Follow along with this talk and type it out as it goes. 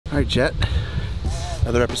All right, Jet.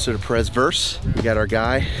 Another episode of Perez Verse. We got our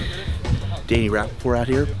guy, Danny Rapaport out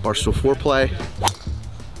here, Barstool Foreplay.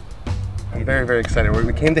 I'm very, very excited.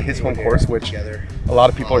 We came to his home course, which a lot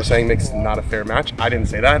of people are saying makes not a fair match. I didn't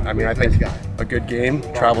say that. I mean, I think a good game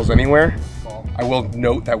travels anywhere. I will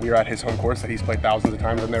note that we are at his home course that he's played thousands of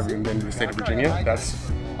times. I've never even been to the state of Virginia.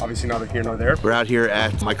 That's obviously neither here nor there. We're out here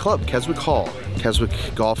at my club, Keswick Hall. Keswick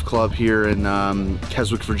Golf Club here in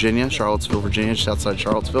Keswick, Virginia, Charlottesville, Virginia, just outside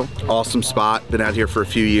Charlottesville. Awesome spot, been out here for a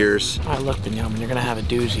few years. All right, look, Benjamin, you're gonna have a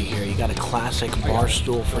doozy here. You got a classic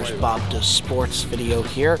Barstool First Bob Does Sports video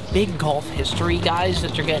here. Big golf history, guys,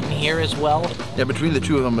 that you're getting here as well. Yeah, between the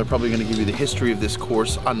two of them, they're probably gonna give you the history of this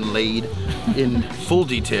course unlaid in full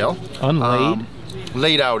detail. Unlaid?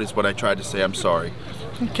 Laid out is what I tried to say, I'm sorry.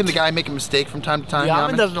 Can the guy make a mistake from time to time?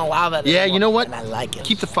 Yaman doesn't allow that Yeah, anymore, you know what? and I like it.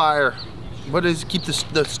 Keep the fire. What is, keep the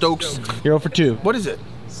stokes? You're 0 for 2. What is it?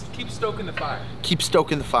 Keep stoking the fire. Keep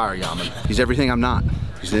stoking the fire, Yaman. He's everything I'm not.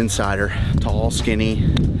 He's an insider, tall,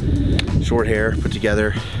 skinny, short hair, put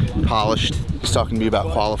together, polished. He's talking to me about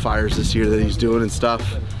qualifiers this year that he's doing and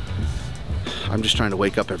stuff. I'm just trying to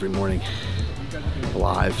wake up every morning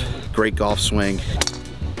alive. Great golf swing.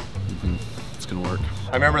 It's gonna work.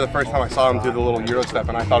 I remember the first time I saw him do the little Euro step,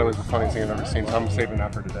 and I thought it was the funniest thing I've ever seen, so I'm saving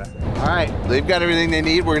that for today. All right, they've got everything they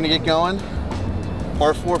need. We're gonna get going.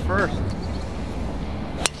 Par 4 first.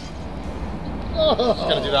 Just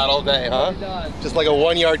gonna do that all day, huh? Just like a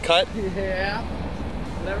 1 yard cut? Yeah,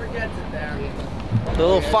 never gets it there. A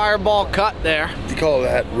little fireball cut there. They call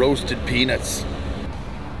that roasted peanuts.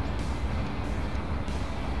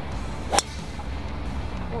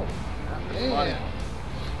 Money.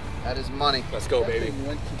 That is money. Let's go, baby.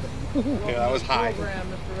 Yeah, that was high.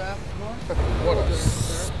 What a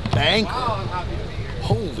spanker.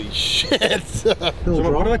 Holy shit. So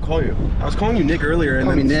what did I call you? I was calling you Nick earlier, and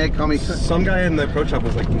Call me then Nick, call me... some guy in the pro shop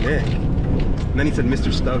was like, Nick. And then he said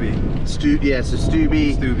Mr. Stubby. Yeah, so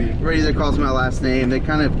Stubby. Stubby. Everybody either calls my last name. They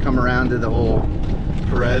kind of come around to the whole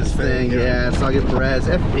Perez thing. Yeah, so I'll get Perez,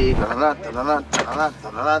 FP.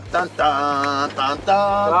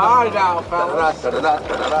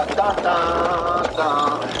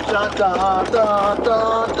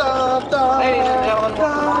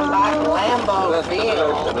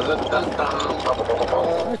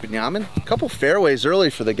 Benjamin, a couple fairways early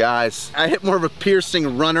for the guys. I hit more of a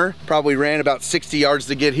piercing runner. Probably ran about 60 yards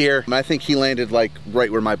to get here. I think he landed like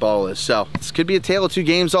right where my ball is. So this could be a tale of two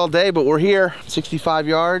games all day, but we're here. 65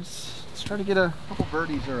 yards. Let's try to get a couple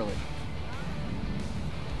birdies early.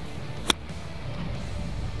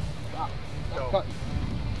 Stop. Stop cutting.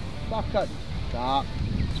 Stop cutting. Stop.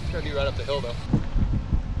 Trying to be right up the hill, though.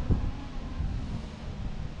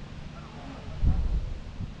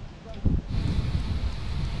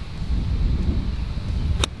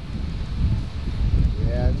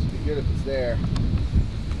 Yeah, it should be good if it's there.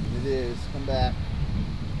 It is. Come back.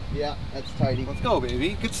 Yeah, that's tidy. Let's go,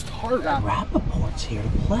 baby. Good start. Rapaport's here to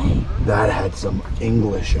play. That had some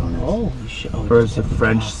English on it. Holy shit. Oh, Or as the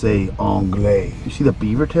French say, anglais. You see the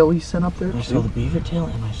beaver tail he sent up there? I saw the beaver tail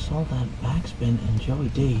and I saw that backspin and Joey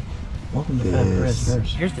D. Welcome to Fat Perez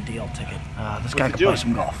Verse. Here's the deal ticket. This guy could play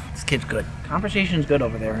some golf. This kid's good. Conversation's good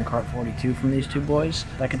over there in cart 42 from these two boys.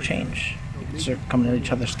 That could change. You could start coming at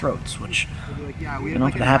each other's throats, which, you know,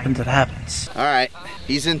 if it happens, it happens. All right,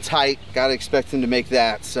 he's in tight. Gotta expect him to make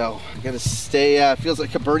that. So gotta stay, feels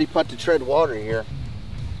like a birdie putt to tread water here.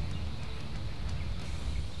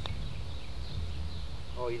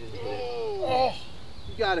 Oh, you didn't hit it. Oh,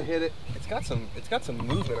 you gotta hit it. It's got some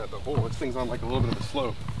movement at the hole. This thing's on like a little bit of a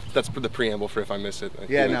slope. That's the preamble for if I miss it.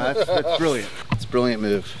 Yeah, no, that's brilliant. It's a brilliant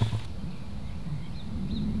move.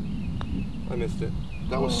 I missed it.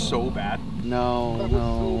 That was so bad. No,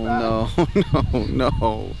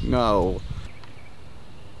 no.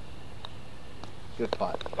 Good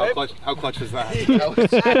putt. How clutch was that? That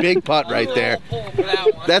was a big putt right there.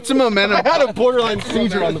 That's a momentum. I had a borderline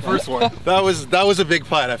seizure on the first one. That was a big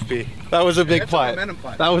putt, FP. That was a big putt.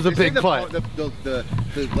 That was a big putt.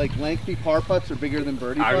 The like lengthy par putts are bigger than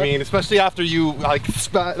birdie putts. I mean, especially after you like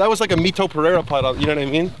that was like a Mito Pereira putt. You know what I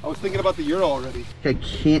mean? I was thinking about the Euro already. I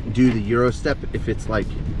can't do the Euro step if it's like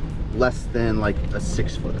less than like a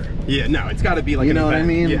 6-footer. Yeah, no, it's got to be like you know what I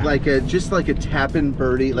mean? Yeah. Like just like a tap-in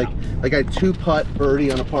birdie, like a 2-putt birdie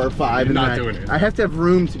on a par 5. You're and not doing it. I have to have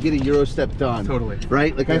room to get a Euro step done. Totally.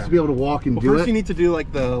 Right? Like I have to be able to walk and do it. First you need to do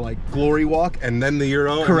like the glory walk and then the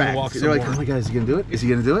Euro. Correct. And then walk They're like, oh my God, is he gonna do it? Is he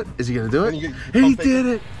gonna do it? Is he gonna do it? And he did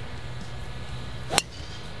it.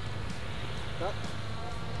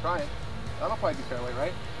 Try it. That'll probably be fairway,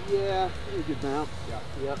 right? Yeah, pretty good mount. Yeah.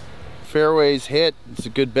 Yep. fairways hit, it's a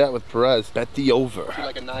good bet with Perez. Bet the over. You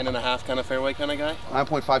like a 9.5 kind of fairway kind of guy?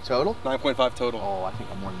 9.5 total? 9.5 total. Oh, I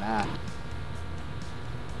think I'm more than that.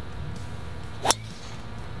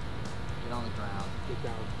 Get on the ground. Get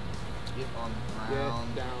down. Get on the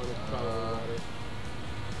ground. Get down. It's probably water.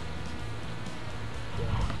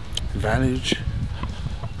 Advantage.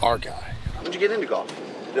 Our guy. When'd you get into golf?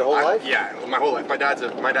 Your whole life? Yeah, my whole life. My dad's a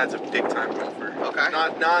big time golfer. Okay.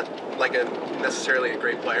 Not like necessarily a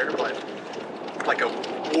great player, but like a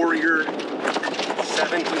warrior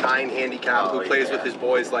 7 to 9 handicap who plays with his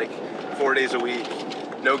boys like 4 days a week.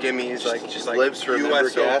 No gimmies, just like lives for member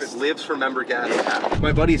guests. Lives for member guests. Yeah.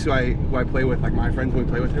 My buddies who I play with, like my friends when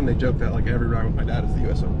we play with him, they joke that like every round with my dad is the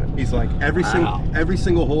U.S. Open. He's like every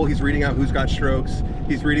single hole, he's reading out who's got strokes.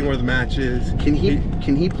 He's reading where the match is. Can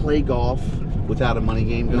he play golf without a money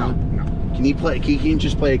game going? No. Can he play? Can he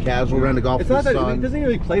just play a casual round of golf? It's not that he doesn't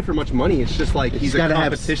really play for much money. It's just like he's a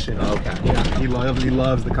competition. Okay. Yeah, he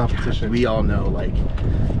loves the competition. We all know like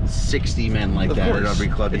 60 men like that at every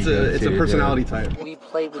club. It's a personality type. We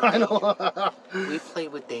play with danger. We play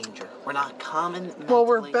with danger. We're not common. Well,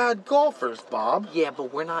 we're bad golfers, Bob. Yeah,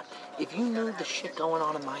 but we're not. If you knew the shit going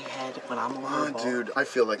on in my head when I'm on the ball. Dude, I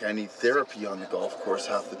feel like I need therapy on the golf course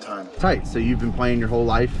half the time. Tight. So you've been playing your whole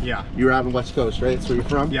life? Yeah. You were out in West Coast, right? That's where you're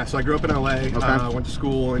from? Yeah. So I grew up in LA. Went to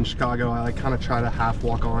school in Chicago. I like kind of tried to half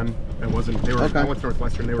walk on. It wasn't. They were. I went to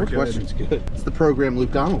Northwestern. They were good. Northwestern's good. It's the program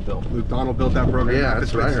Luke Donald built. Luke Donald built that program. Yeah,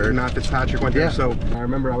 that's what I heard. Matt Fitzpatrick went there. So I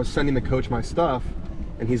remember I was sending the coach my stuff,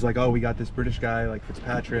 and he's like, "Oh, we got this British guy like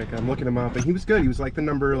Fitzpatrick." And I'm looking him up, and he was good. He was like the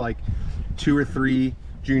number like 2 or 3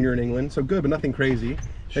 junior in England, so good, but nothing crazy.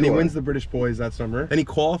 Sure. And he wins the British Boys that summer. And he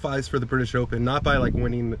qualifies for the British Open, not by like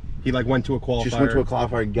winning. He like went to a qualifier. Just went to a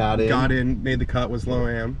qualifier, got in, made the cut, was low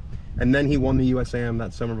am. And then he won the USAM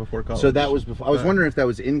that summer before college. So that was before. I was wondering if that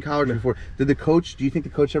was in college or before. Did the coach? Do you think the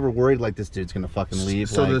coach ever worried like this dude's gonna fucking leave?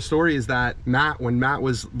 So the story is that when Matt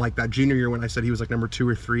was like that junior year, when I said he was like number 2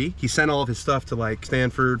 or 3, he sent all of his stuff to like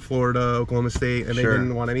Stanford, Florida, Oklahoma State, and they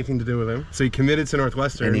didn't want anything to do with him. So he committed to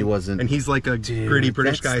Northwestern. And he wasn't. And he's like a gritty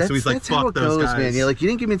British guy. So he's like, fuck those guys. Man. Yeah, like you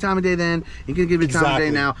didn't give me time of day then. You can give me time of day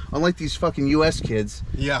now. Unlike these fucking U.S. kids.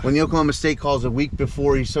 Yeah. When the Oklahoma State calls a week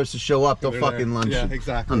before he's supposed to show up, they'll fucking lunch. Yeah,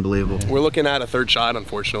 exactly. Unbelievable. We're looking at a third shot,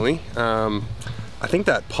 unfortunately. I think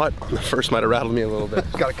that putt on the first might have rattled me a little bit.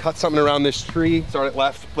 Got to cut something around this tree, start it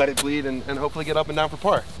left, let it bleed, and hopefully get up and down for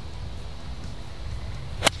par.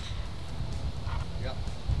 Yep.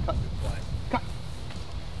 Cut. Cut.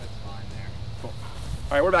 That's fine there. Cool.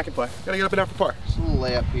 All right, we're back in play. Got to get up and down for par. Just a little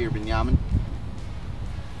layup here, Benjamin.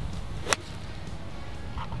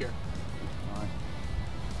 Here. All right.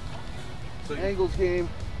 So angles game.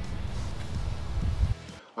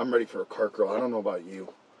 I'm ready for a cart girl. I don't know about you.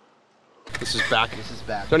 This is back. This is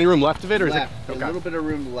back. Is there any room left of it, or left. is it? Okay. A little bit of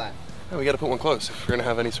room left. Yeah, we got to put one close if we're gonna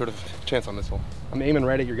have any sort of chance on this hole. I'm aiming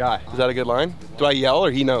right at your guy. Is that a good line? Do I yell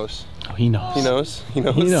or he knows? Oh, he knows. He knows. He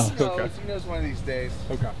knows. He knows. Okay. He knows one of these days.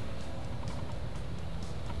 Okay.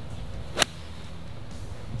 Oh,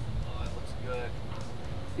 it looks good.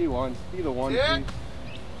 He won. He the one. Yeah.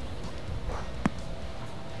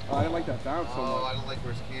 Oh, I didn't like that bounce so much. I don't like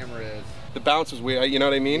where his camera is. The bounce was weird. You know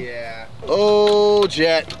what I mean? Yeah. Oh,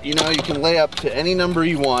 Jet. You know, you can lay up to any number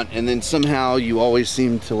you want, and then somehow you always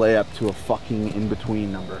seem to lay up to a fucking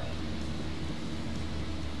in-between number.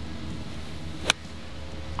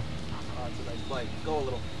 Oh, it's a nice play. Go a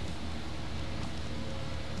little.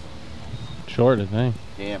 Short, I think.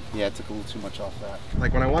 Damn. Yeah, it took a little too much off that.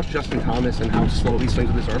 Like when I watch Justin Thomas and how slow he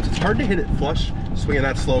swings with his arms, it's hard to hit it flush swinging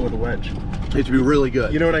that slow with a wedge. You have to be really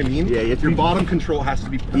good. You know what I mean? Yeah, you have to your be, bottom control has to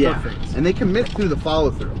be perfect. Yeah, and they commit through the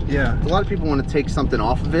follow-through. Yeah. A lot of people want to take something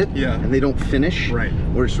off of it, and they don't finish. Right.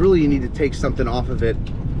 Whereas really you need to take something off of it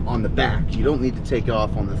on the back. You don't need to take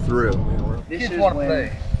off on the through. This is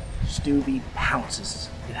when Stubby pounces.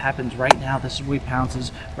 It happens right now. This is where he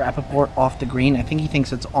pounces. Rapaport off the green. I think he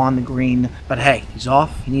thinks it's on the green. But hey, he's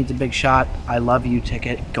off. He needs a big shot. I love you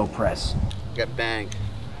ticket. Go Perez. Got banged.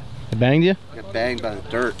 It banged you? Got banged by the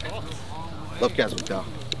dirt. Love Castle Cow.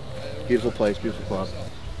 Beautiful place, beautiful club.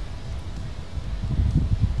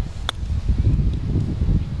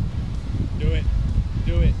 Do it.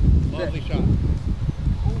 Do it. Lovely shot.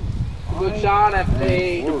 Good shot,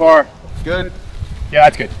 FP. Good par. Good. Yeah,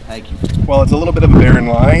 that's good. Thank you. Well, it's a little bit of a barren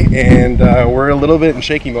lie, and we're a little bit in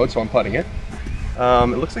shaky mode, so I'm putting it.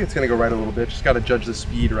 It looks like it's going to go right a little bit. Just got to judge the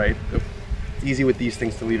speed right. It's easy with these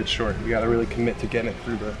things to leave it short. We got to really commit to getting it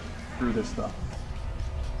through this stuff.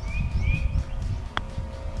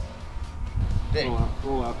 Dig.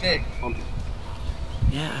 Roll out. Dig. Pump it.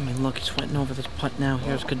 Yeah, I mean, look, he's sweating over this putt now.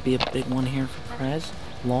 Here's could be a big one here for Perez.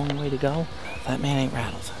 Long way to go. That man ain't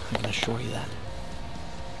rattled. I can assure you that.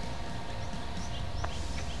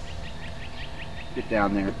 Get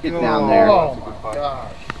down there. Get down there. Oh my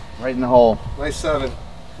gosh. Right in the hole. Nice 7.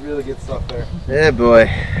 Really good stuff there. Yeah, boy.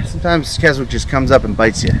 Sometimes Keswick just comes up and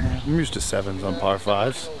bites you. I'm used to 7s on par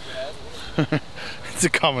 5s. It's a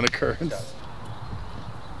common occurrence.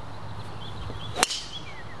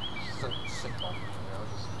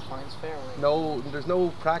 No, there's no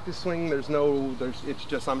practice swing. It's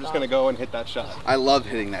just I'm just gonna go and hit that shot. I love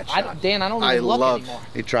hitting that shot. Dan, I don't I even look love anymore.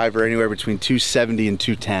 a driver anywhere between 270 and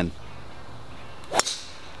 210.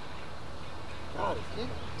 Got it. Get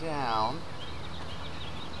down.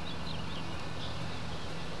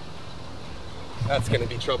 That's gonna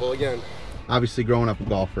be trouble again. Obviously, growing up a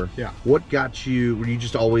golfer. Yeah. What got you? Were you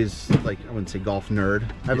just always like, I wouldn't say golf nerd.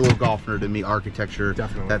 I have a little golf nerd in me, architecture,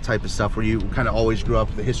 Definitely. that type of stuff. Where you kind of always grew up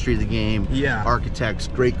with the history of the game. Yeah. Architects,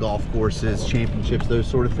 great golf courses, championships, those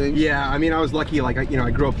sort of things. Yeah, I mean, I was lucky. Like, I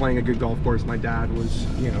grew up playing a good golf course. My dad was,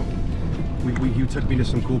 he took me to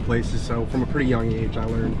some cool places. So from a pretty young age, I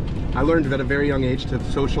learned at a very young age to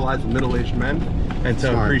socialize with middle-aged men and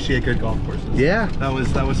to appreciate good golf courses. Yeah. That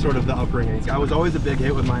was sort of the upbringing. I was always a big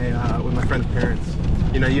hit with my friend's parents.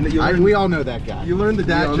 You learn, We all know that guy. you learn the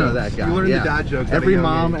dad jokes. We all know that guy. You learn yeah. the dad jokes. at a Every young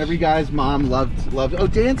mom, age. every guy's mom loved. Oh,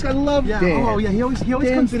 Dan's gotta love Yeah. Dan. Oh yeah. He always Dan's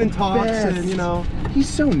comes in and the talks best. and He's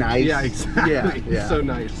so nice. Yeah, exactly. Yeah. He's so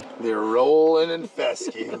nice. They're rolling in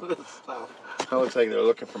fescue. That looks like they're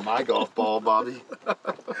looking for my golf ball, Bobby.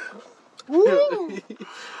 Woo!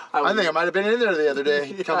 I think I might have been in there the other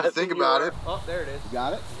day. Come to think about it. Oh, there it is. You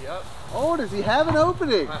got it? Yep. Oh, does he have an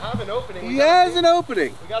opening? I have an opening. He has an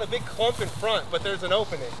opening. We got a big clump in front, but there's an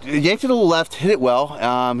opening. Yanked it to the left, hit it well.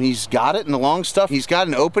 He's got it in the long stuff. He's got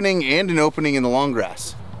an opening and an opening in the long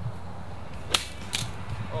grass.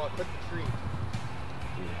 Oh, I put the tree.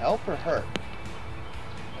 Did it help or hurt?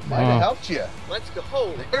 Might have helped you. Let's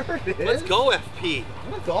go. There it is. Let's go, FP.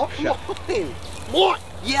 What a golf shot. What?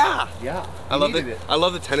 Yeah. Yeah. I love it. I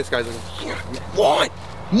love the tennis guys. What?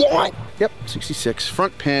 Yep, 66.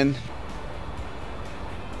 Front pin.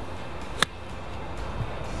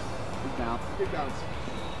 Good bounce. Good bounce.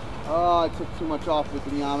 Oh, I took too much off with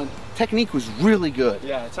the Yaman. Technique was really good.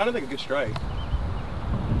 Yeah, it sounded like a good strike.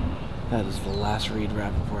 That is the last read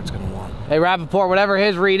Rapaport's gonna want. Hey Rapaport, whatever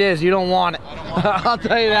his read is, you don't want it. I'll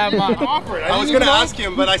tell you that much. I was gonna ask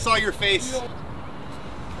him, but I saw your face.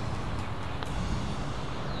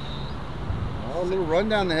 Oh, a little run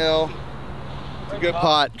down the hill. It's a good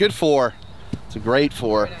putt. Good 4. It's a great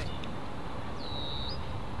 4.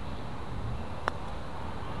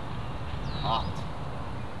 Hot.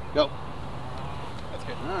 Go. That's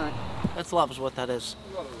good. All right. That's love is what that is.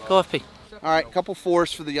 Go FP. All right, couple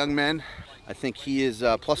 4s for the young men. I think he is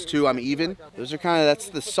 +2, I'm even. Those are that's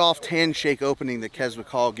the soft handshake opening that Keswick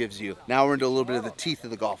Hall gives you. Now we're into a little bit of the teeth of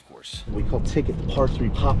the golf course. We call Ticket the par 3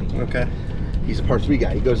 poppy. Okay. He's a par 3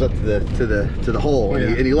 guy. He goes up to the hole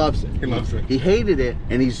and he loves it. He loves it. He hated it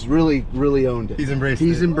and he's really owned it. He's embraced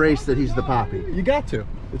He's it. embraced that he's the poppy. You got to.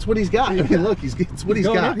 It's what he's got. I mean, look, it's what he's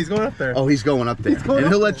going got. up. He's going up there. Oh, he's going up there. going and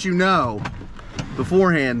up he'll there. let you know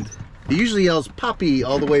beforehand. He usually yells poppy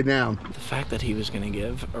all the way down. The fact that he was gonna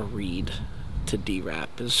give a read to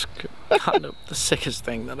D-Rap is kind of the sickest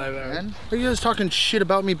thing that I've ever. Are you guys talking shit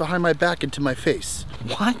about me behind my back and to my face?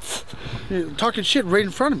 What? You're talking shit right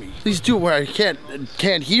in front of me. Please do it where I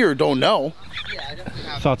can't hear, don't know.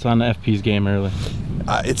 Thoughts on FP's game early?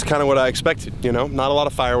 It's kind of what I expected, Not a lot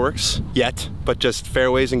of fireworks yet, but just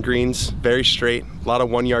fairways and greens, very straight, a lot of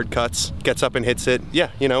 1-yard cuts, gets up and hits it. Yeah,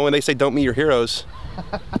 when they say don't meet your heroes,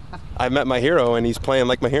 I met my hero and he's playing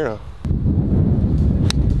like my hero.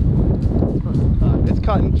 It's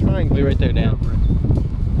caught and trying. Wait right there, Dan.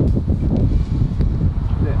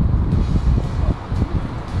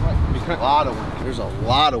 A lot of wind. There's a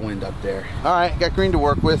lot of wind up there. All right, got green to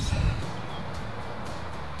work with.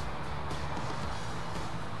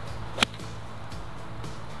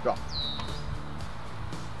 Drop.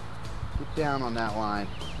 Get down on that line.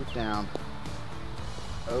 Get down.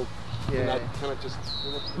 Okay.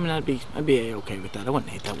 I mean, I'd be okay with that. I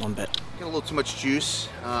wouldn't hate that one bit. Get a little too much juice.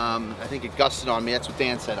 I think it gusted on me. That's what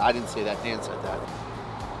Dan said. I didn't say that. Dan said that.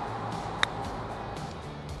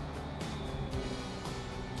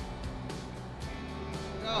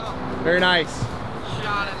 Very nice.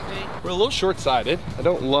 Shot FP. We're a little short-sided. I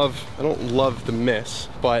don't love the miss,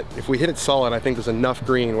 but if we hit it solid, I think there's enough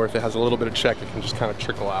green where if it has a little bit of check, it can just kind of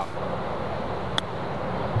trickle out.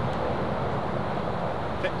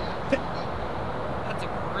 That's a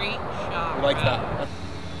great shot. We like that.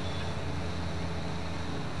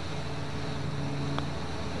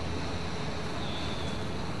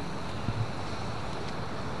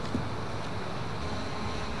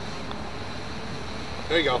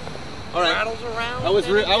 There you go. All right. Rattles around. I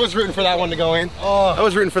was rooting for that one to go in. Oh. I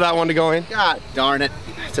was rooting for that one to go in. God darn it.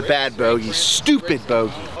 It's a bad bogey. Stupid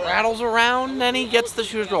bogey. Rattles around, then he gets the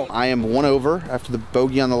shoes roll. I am 1 over after the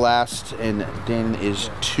bogey on the last, and Dan is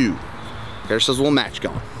 2. Got ourselves a little match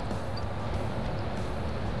going.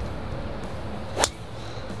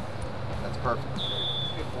 That's perfect.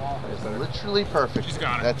 That's literally perfect. She's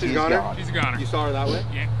got it. That's She's got her? She's a goner. You saw her that way?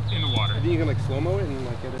 Yeah, in the water. I think you can like slow-mo it and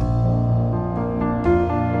like get it.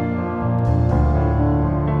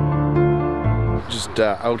 Just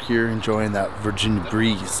out here enjoying that Virginia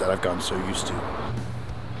breeze that I've gotten so used to.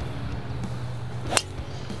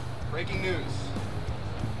 Breaking news.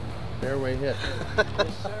 Fairway hit.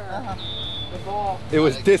 It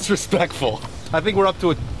was disrespectful. I think we're up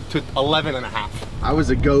to 11 and a half. I was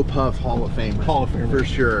a Go Puff Hall of Famer. Hall of Famer. For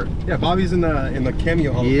sure. Yeah, Bobby's in the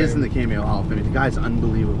cameo Hall of Fame. He is in the cameo Hall of Fame. The guy's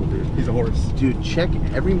unbelievable, dude. He's a horse. Dude, check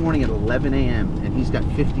every morning at 11 a.m. and he's got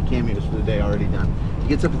 50 cameos for the day already done. He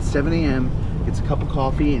gets up at 7 a.m., gets a cup of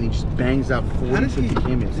coffee, and he just bangs out 40, 50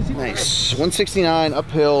 cameos. Nice. 169,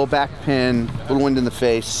 uphill, back pin, little wind in the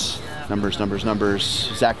face. Numbers, numbers, numbers.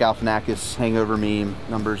 Zach Galifianakis, hangover meme,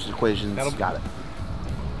 numbers, equations, got it.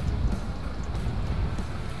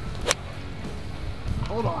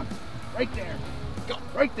 Hold on. Right there. Go.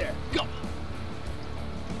 Right there. Go.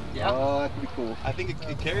 Yeah. Oh, that could be cool. I think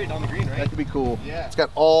it carried on the green, right? That could be cool. Yeah. It's got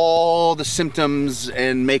all the symptoms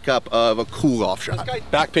and makeup of a cool golf shot.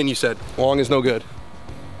 Back pin, you said. Long is no good.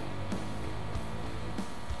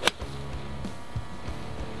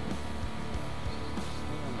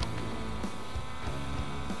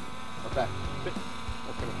 Okay.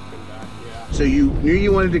 So you knew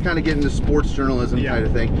you wanted to kind of get into sports journalism kind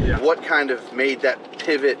of thing. Yeah. What kind of made that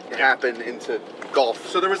pivot happen into golf?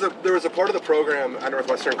 So there was a part of the program at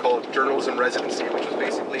Northwestern called journalism residency, which was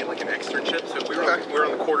basically like an externship. So we were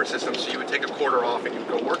on the quarter system, so you would take a quarter off and you would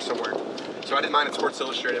go work somewhere. So I did mine at Sports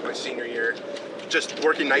Illustrated my senior year, just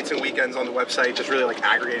working nights and weekends on the website, just really like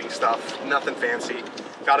aggregating stuff, nothing fancy.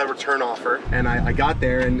 Got a return offer, and I got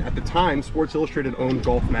there, and at the time, Sports Illustrated owned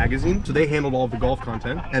Golf Magazine, so they handled all of the golf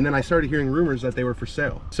content, and then I started hearing rumors that they were for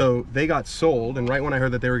sale. So they got sold, and right when I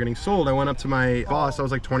heard that they were getting sold, I went up to my boss. I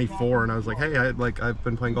was like 24, and I was like, hey, I've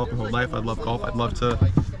been playing golf my whole life. I love golf. I'd love to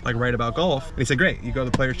like write about golf. And he said, great, you go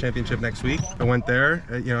to the Players Championship next week. I went there,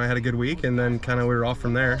 you know, I had a good week, and then kind of we were off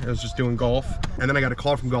from there. I was just doing golf, and then I got a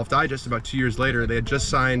call from Golf Digest about 2 years later. They had just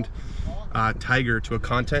signed Tiger to a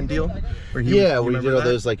content deal. Where he, we did all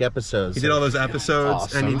those like episodes. He did all those episodes,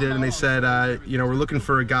 awesome. and they said, you know, we're looking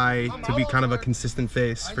for a guy to be kind of a consistent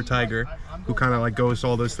face for Tiger, who kind of like goes to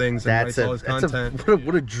all those things and writes all his content.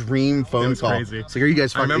 What a dream phone It was call. crazy. It's like, are you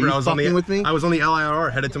guys fucking, with me? I was on the LIRR,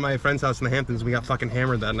 headed to my friend's house in the Hamptons. We got fucking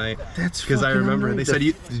hammered that night. That's because I remember they said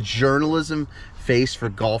the journalism face for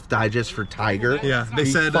Golf Digest for Tiger. Yeah, they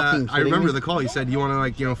said. I remember the call. He said, "You want to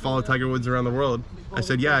like follow Tiger Woods around the world?" I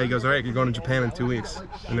said, "Yeah." He goes, "All right, you're going to Japan in 2 weeks," and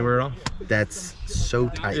then we were off. That's so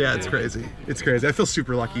tight. Yeah, it's crazy. It's crazy. I feel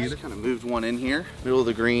super lucky. Just kind of moved one in here, middle of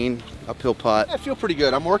the green, uphill putt. I feel pretty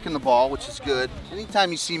good. I'm working the ball, which is good.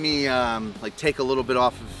 Anytime you see me like take a little bit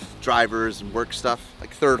off of drivers and work stuff, like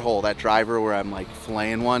third hole, that driver where I'm like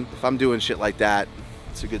filleting one. If I'm doing shit like that,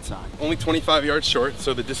 it's a good sign. Only 25 yards short,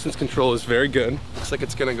 so the distance control is very good. Looks like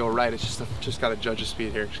it's gonna go right. It's just gotta judge the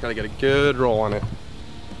speed here. Just gotta get a good roll on it.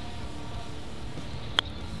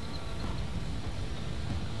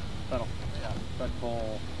 Settle. Yeah.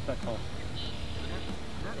 Settle.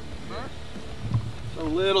 A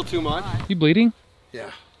little too much. You bleeding?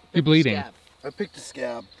 Yeah. You bleeding? Scab. I picked a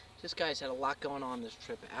scab. This guy's had a lot going on this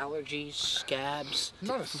trip. Allergies, scabs, I'm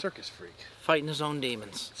not a circus freak. fighting his own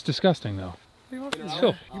demons. It's disgusting though. It's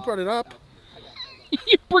filthy. You brought it up.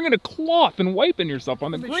 You're bringing a cloth and wiping yourself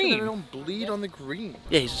on the Make green. sure that I don't bleed on the green.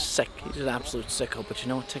 Yeah, he's sick. He's an absolute sicko. But you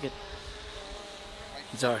know what, Ticket?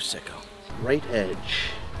 He's our sicko. Right edge.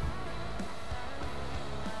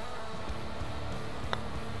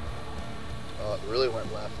 Oh, it really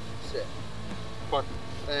went left. Sit. Par.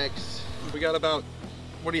 Thanks. We got about,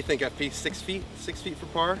 what do you think, FP? 6 feet? 6 feet for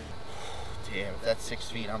par? Damn, if that's 6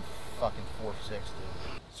 feet, I'm fucking 4'6", dude.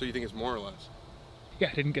 So you think it's more or less? Yeah,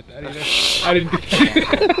 I didn't get that either. I didn't get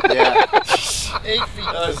that. Yeah. 8 feet.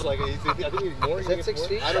 I think it's more. Is that 6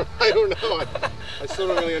 feet? I don't know. I still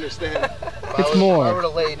don't really understand. It's more. If I were to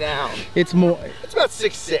lay down. It's more. It's about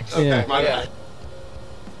 6'6". Okay, Yeah. my bad.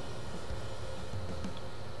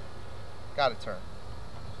 Gotta turn.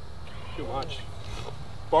 Too much.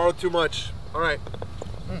 Borrowed too much. All right.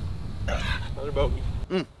 Another bogey.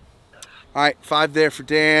 All right, 5 there for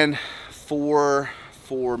Dan, 4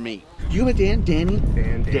 for me. You with Dan? Danny?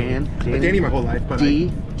 Dan. Danny my whole life, but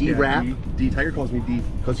D yeah, Rap. D. Tiger calls me D.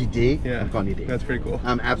 Calls you D? Yeah. I'm calling you D. That's pretty cool.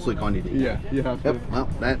 I'm absolutely calling you D. Yeah, you have to. Yep, well,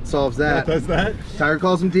 that solves that. That does that? Tiger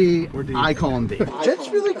calls him D. Or D. I call him D. Jet's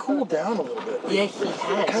really cooled down a little bit. Yeah, he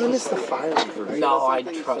has. Kind of miss the fiery version. No, I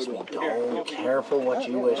trust me. Don't careful what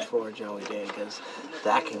you wish for, Joey D, because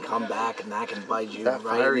that can come back and that can bite you That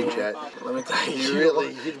right fiery in the- jet. Let me tell you, He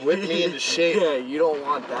really, he'd whip me into shape. Yeah, you don't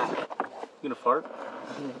want that. You gonna fart?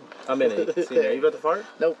 I'm in it. See, now you about to fart?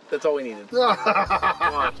 Nope, that's all we needed. Come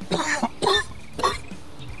on.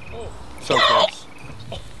 So close.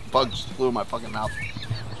 Bug just flew in my fucking mouth.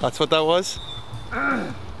 That's what that was?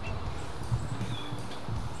 Bug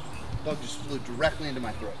just flew directly into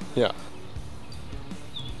my throat. Yeah.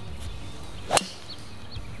 I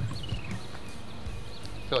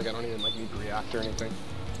feel like I don't even like need to react or anything.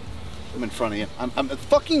 I'm in front of you. I'm the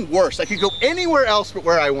fucking worst. I could go anywhere else but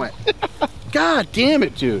where I went. God damn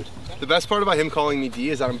it, dude. The best part about him calling me D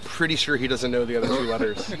is that I'm pretty sure he doesn't know the other two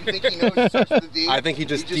letters. You think he knows it starts with a D? I think he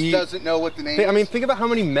just D- doesn't know what the name I mean, is. think about how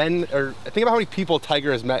many men, or think about how many people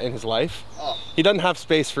Tiger has met in his life. Oh. He doesn't have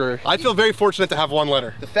space for, I feel very fortunate to have one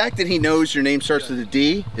letter. The fact that he knows your name starts with a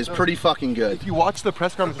D is pretty fucking good. If you watch the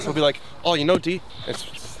press conference, he'll be like, oh, you know D? It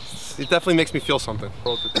definitely makes me feel something.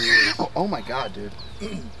 Oh my God, dude.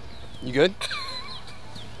 You good?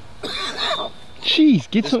 Jeez,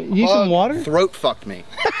 get some. You need some water. Throat fucked me.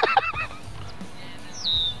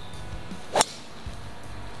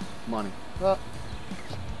 Money. Well,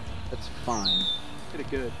 that's fine. Did it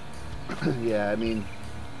good. Yeah, I mean,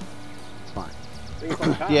 it's fine.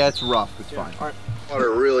 Yeah, it's rough. It's fine. All right.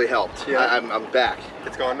 Water really helped. Yeah. I'm back.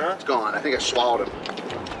 It's gone now? It's gone. I think I swallowed him.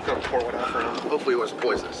 Gotta pour one out for him. Hopefully it wasn't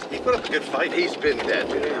poisonous. He put up a good fight. He's been dead,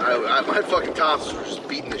 dude. My fucking tonsils were just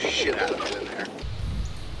beating the shit out of him in there.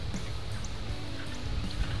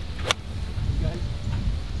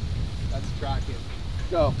 That's tracking.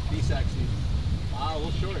 Go. Be sexy. Wow, a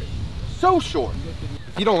little short. So short.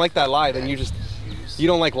 If you don't like that lie, then you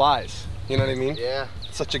don't like lies. You know what I mean? Yeah.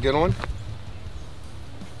 Such a good one.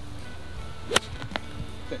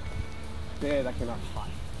 Yeah, that came out fine.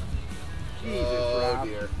 Oh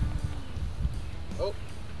dear. Oh.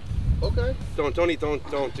 Okay. Don't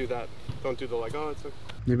do that. Don't do the like, oh, it's okay.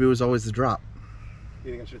 Maybe it was always the drop.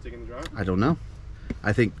 You think I should have taken the drop? I don't know.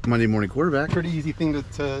 I think Monday morning quarterback. Pretty easy thing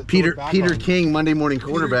to Peter look back Peter on. King, Monday morning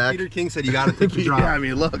quarterback. Peter King said you got to take the drop. Yeah, I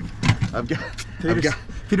mean, look, I've got.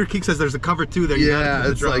 Peter King says there's a cover two there. Yeah,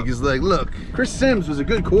 it's like, look, Chris Sims was a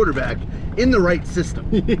good quarterback in the right system.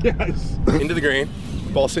 Yes. Into the green,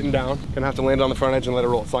 ball sitting down. Gonna have to land on the front edge and let it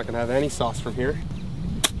roll. It's not gonna have any sauce from here.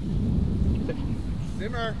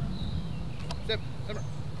 Simmer.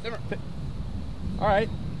 Simmer. All right,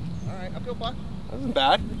 Uphill putt. that wasn't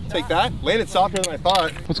bad. Take that. Landed softer than I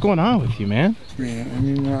thought. What's going on with you, man? Yeah, I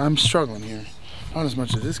mean, I'm struggling here. Not as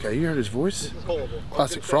much as this guy. You heard his voice?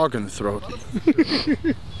 Classic frog in the throat.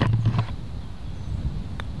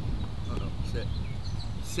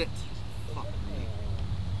 Sit.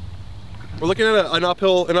 We're looking at an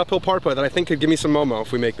uphill par putt that I think could give me some Momo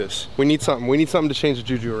if we make this. We need something. We need something to change the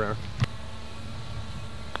juju around.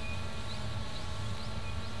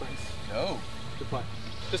 Go. Good putt.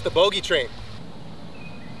 Just a bogey train.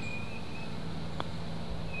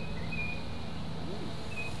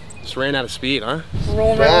 Just ran out of speed, huh?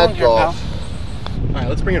 Rolling right Bad along here, pal. golf. All right,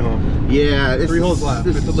 let's bring it home. Yeah, this 3 holes left.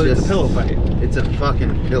 This It's is a just- pillow fight. It's a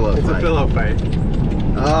fucking pillow It's fight. a pillow fight.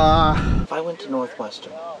 If I went to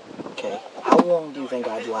Northwestern, okay, how long do you think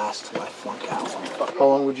I'd last till I flunk out? How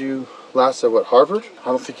long would you last at what, Harvard? I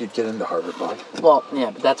don't think you'd get into Harvard, Bob. Well,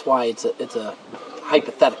 yeah, but that's why it's a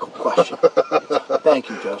hypothetical question. Thank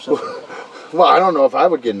you, Joseph. Well, I don't know if I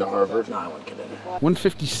would get into Harvard. No, I wouldn't get in there.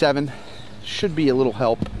 157 should be a little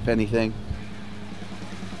help, if anything.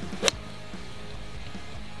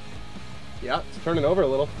 Yeah, it's turning over a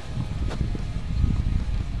little.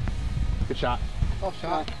 Good shot. Oh,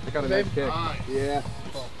 shot. I got a nice kick. Yeah.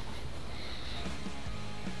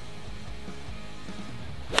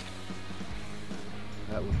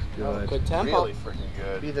 That looks good. Good tempo. Really freaking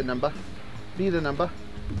good. Be the number. Be the number.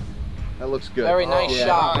 That looks good. Very nice Yeah,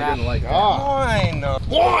 shot, I didn't like that. Fine.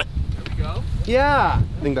 What? There we go. Yeah.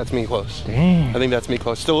 I think that's me close. Damn. I think that's me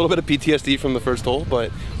close. Still a little bit of PTSD from the first hole,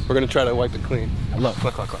 but we're gonna try to wipe it clean. Look.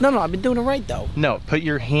 No, I've been doing it right though. No, put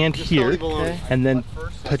your hand here, and then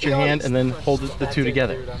touch your hand, and then hold the two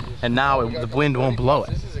together. And now the wind won't blow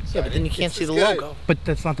it. Yeah, but then you can't see the logo. But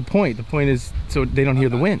that's not the point. The point is so they don't hear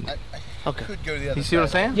the wind. Okay. Could go to the other You see what I'm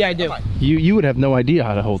side. saying? Yeah, I do. You would have no idea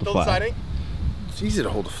how to hold the Still flag. deciding? It's easy to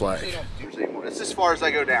hold a flag. It's as far as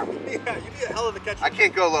I go down. Yeah, you need a hell of a catch. I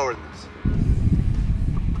can't go lower than this.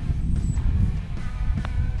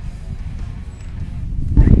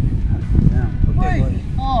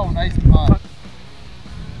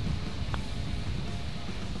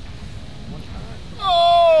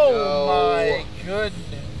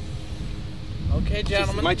 Okay,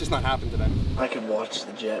 gentlemen. It might just not happen today. I could watch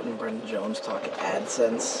the Jet and Brendan Jones talk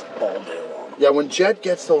AdSense all day long. Yeah, when Jet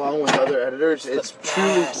gets along with other editors, it's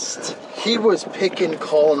truly. He was picking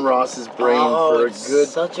Colin Ross's brain for a good.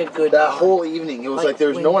 Such a good. That whole evening, it was like there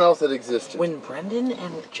was no one else that existed. When Brendan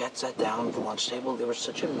and Jet sat down at the lunch table, there was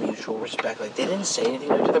such a mutual respect. Like they didn't say anything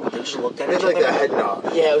to each other, but they just looked at each other. It's like a head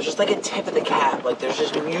nod. Yeah, it was just like a tip of the cap. Like there's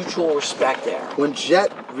just mutual respect there. When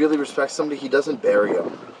Jet really respects somebody, he doesn't bury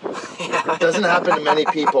him. It doesn't happen to many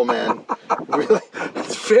people, man. Really,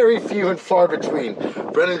 it's very few and far between.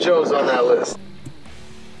 Brendan Jones on that list.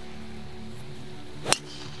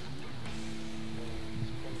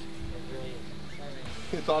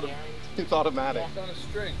 It's automatic. It's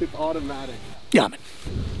automatic. Yeah, man.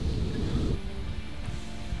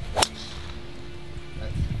 That's fine.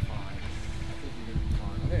 I think you're gonna be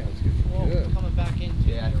fine. Yeah, that's good. Coming back into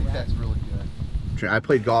Yeah, I think that's really good. I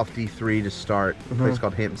played golf D3 to start. A place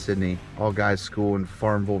called Hampton Sydney, all guys school in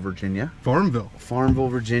Farmville, Virginia. Farmville,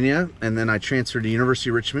 Virginia, and then I transferred to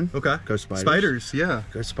University of Richmond. Okay. Go Spiders. Spiders, yeah.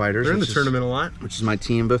 Go Spiders. They're in the tournament a lot. Which is my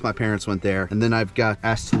team. Both my parents went there, and then I've got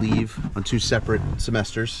asked to leave on 2 separate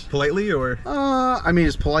semesters. Politely or? I mean,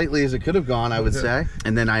 as politely as it could have gone, I would say.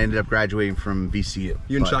 And then I ended up graduating from VCU.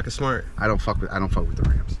 You and Shaka Smart. I don't fuck with the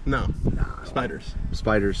Rams. No. Nah, Spiders.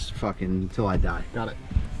 Spiders, fucking until I die. Got it.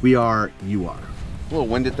 We are. You are. A little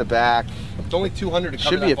wind at the back. It's only 200 to cover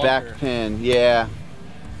Should be a that back bunker. pin, yeah.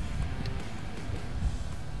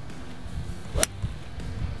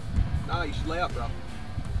 Nah, you should lay up, bro.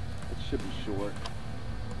 It should be short.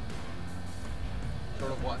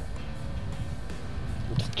 Short of what?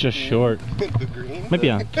 It's just short. The green? Maybe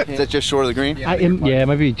on. Is that just short of the green? Yeah, Yeah,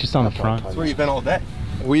 maybe just on the front. That's where you've been all day.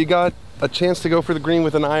 We got a chance to go for the green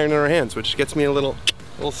with an iron in our hands, which gets me a little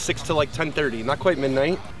 6 to like 10:30. Not quite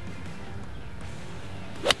midnight.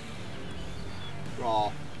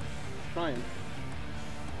 Draw. Trying.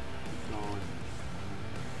 It's on.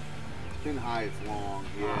 It's been high, it's long,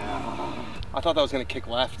 yeah. I thought that was gonna kick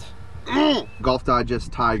left. Golf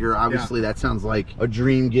Digest Tiger, obviously that sounds like a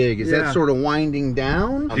dream gig. Is that sort of winding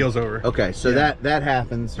down? Deal's over. Okay, so that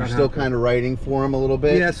happens. You're still kind of writing for him a little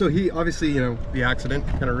bit. Yeah, so he obviously, the accident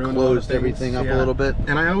kind of ruined Closed everything up a little bit.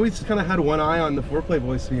 And I always kind of had one eye on the Foreplay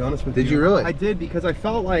Boys, to be honest with you. Did you really? I did, because I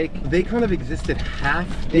felt like they kind of existed half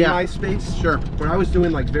in my space. Sure. Where I was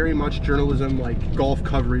doing like very much journalism, like golf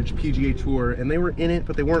coverage, PGA Tour, and they were in it,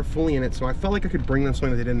 but they weren't fully in it. So I felt like I could bring them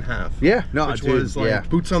something that they didn't have. Yeah, no, which was like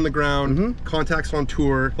boots on the ground, contacts on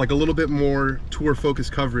tour, like a little bit more tour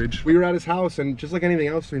focused coverage. We were at his house, and just like anything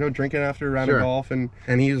else, drinking after a round of golf, and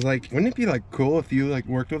he was like, wouldn't it be like cool if you like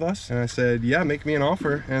worked with us? And I said, yeah, make me an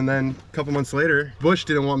offer. And then a couple months later, Bush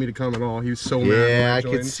didn't want me to come at all. He was so mad when I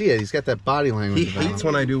joined. could see it. He's got that body language. He hates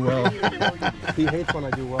when I do well. He hates when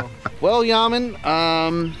I do well. Well, Yaman,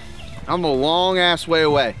 I'm a long ass way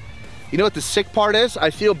away. You know what the sick part is? I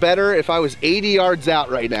feel better if I was 80 yards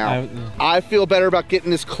out right now. I feel better about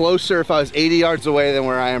getting this closer if I was 80 yards away than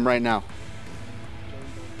where I am right now.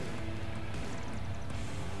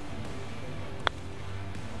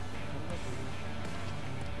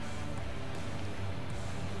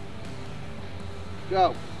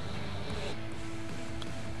 Go.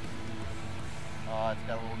 Oh, it's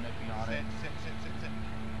got a little nippy on it. Sit.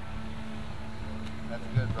 That's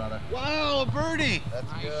good, brother. Wow, a birdie!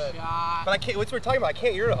 That's good. But I can't, what's we're talking about, I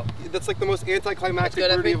can't Euro. That's like the most anticlimactic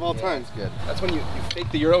birdie of all time. That's good. That's when you fake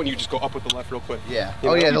the Euro and you just go up with the left real quick. Yeah. You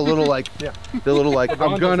know? Yeah, the little like,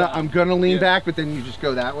 I'm gonna lean Yeah. back, but then you just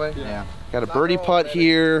go that way. Yeah. Got a birdie putt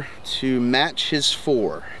here to match his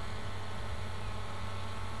 4.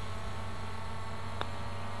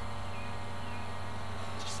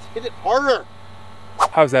 Just hit it harder.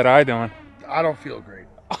 How's that eye doing? I don't feel great.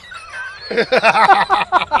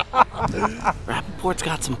 Rapaport's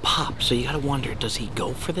got some pop, so you gotta wonder, does he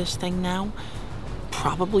go for this thing now?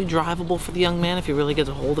 Probably drivable for the young man if he really gets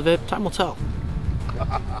a hold of it. Time will tell.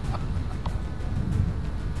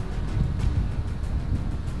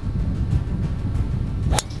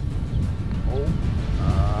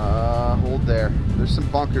 Hold there. There's some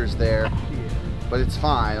bunkers there, but it's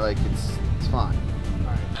fine. Like it's fine.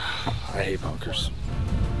 I hate bunkers.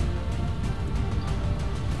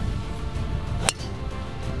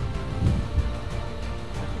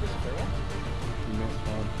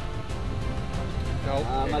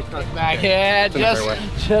 Back in,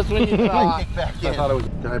 just when you thought. Back in. I thought it was.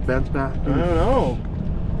 Did I bend back? I don't know.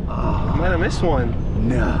 I might have missed one.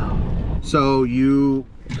 No. So you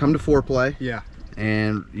come to Foreplay. Yeah.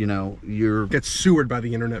 and you know, you're Get sewered by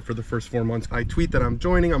the internet for the first 4 months. I tweet that I'm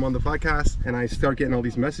joining, I'm on the podcast, and I start getting all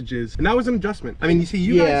these messages. And that was an adjustment. I mean, you see,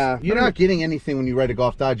 you guys, you're not getting anything when you write a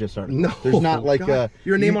Golf Digest article. No, there's not like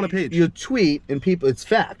you're a name on a page. You tweet and people, it's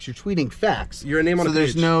facts. You're tweeting facts. You're a name on a page. So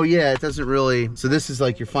there's no, it doesn't really. So this is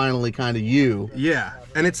like you're finally kind of you. Yeah,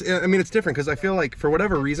 and it's, I mean, it's different because I feel like for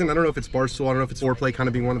whatever reason, I don't know if it's Barstool, I don't know if it's Foreplay kind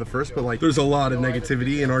of being one of the first, but like there's a lot of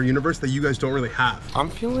negativity in our universe that you guys don't really have. I'm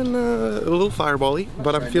feeling a little fireball-y,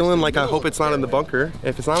 but I'm feeling like I hope it's not in the bunker.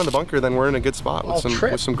 If it's not in the bunker, then we're in a good spot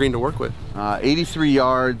with some green to work with. 83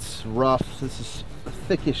 yards, rough. This is a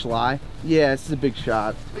thickish lie. Yeah, this is a big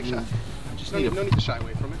shot. Big shot. Just No need to shy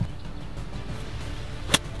away from it.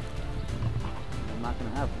 I'm not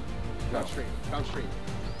gonna have it. Down straight. Down straight.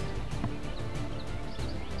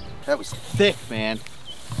 That was thick, man.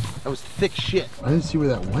 That was thick shit. I didn't see where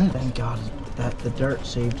that went. Thank God that the dirt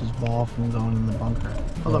saved his ball from going in the bunker.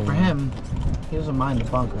 Although for him, he doesn't mind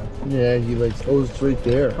the bunker. Yeah, he like, oh, it's right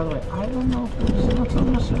there. By the way, I don't know if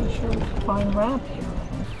I'm necessarily sure we can find Rap here.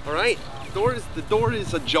 All right, the door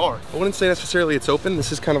is ajar. I wouldn't say necessarily it's open.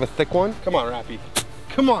 This is kind of a thick one. Come on, Rappy.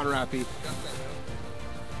 Come on, Rappy.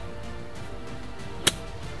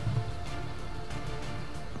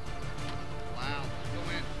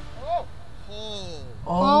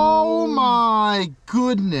 Oh my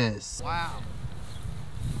goodness. Wow.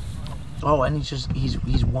 Oh, and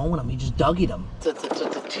he's wowing him. He just duggied him.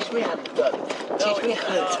 Teach me how to dug. Teach me how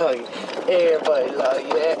to dug. Everybody love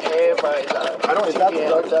you. Everybody love you. I don't, is that the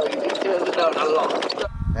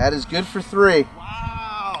dug? That is good for 3.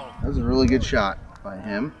 Wow. That was a really good shot by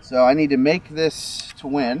him. So I need to make this to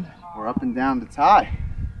win. We're up and down to tie.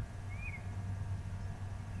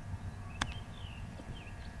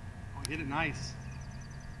 Oh, hit it nice.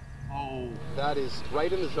 Oh, that is right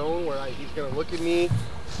in the zone where he's gonna look at me.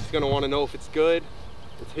 He's gonna want to know if it's good.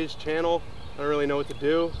 It's his channel. I don't really know what to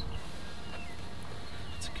do.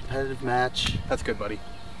 It's a competitive match. That's good, buddy.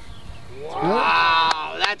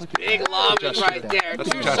 Wow, that's big love right there.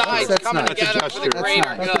 Two sides coming together for the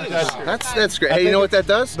greater good. That's great. Hey, you know what that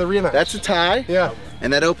does? The rematch. That's a tie. Yeah.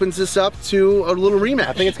 And that opens us up to a little rematch.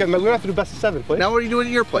 I think it's gonna. We're gonna have to do best of 7, please. Now what are you doing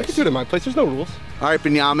at your We place? can do it at my place. There's no rules. All right,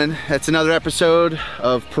 Benjamin, that's another episode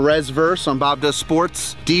of Perez Verse on Bob Does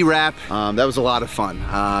Sports. D-Rap, that was a lot of fun.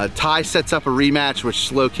 Ty sets up a rematch,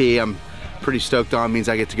 which low-key I'm pretty stoked on. Means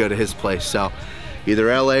I get to go to his place. So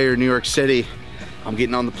either LA or New York City, I'm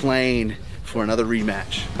getting on the plane for another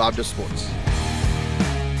rematch. Bob Does Sports.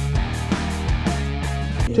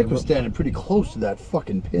 Tick was standing pretty close to that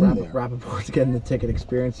fucking pin there. Rapaport's getting the ticket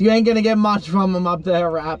experience. You ain't gonna get much from him up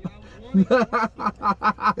there, Rap.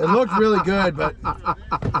 It looked really good, but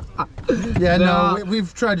yeah, no,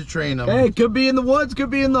 we've tried to train him. Hey, could be in the woods, could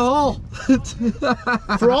be in the hole.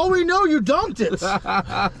 For all we know, you dunked it.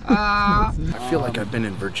 I feel like I've been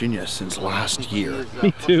in Virginia since last year.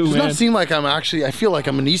 Me too, Does man. not seem like I feel like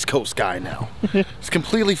I'm an East Coast guy now. It's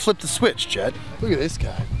completely flipped the switch, Jed. Look at this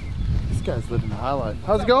guy. This guy's living the high life.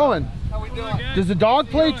 How's it going? How we doing? Does the dog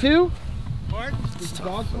play too? What? It's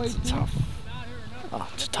tough. Oh,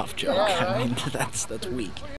 it's a tough joke. I mean, that's weak.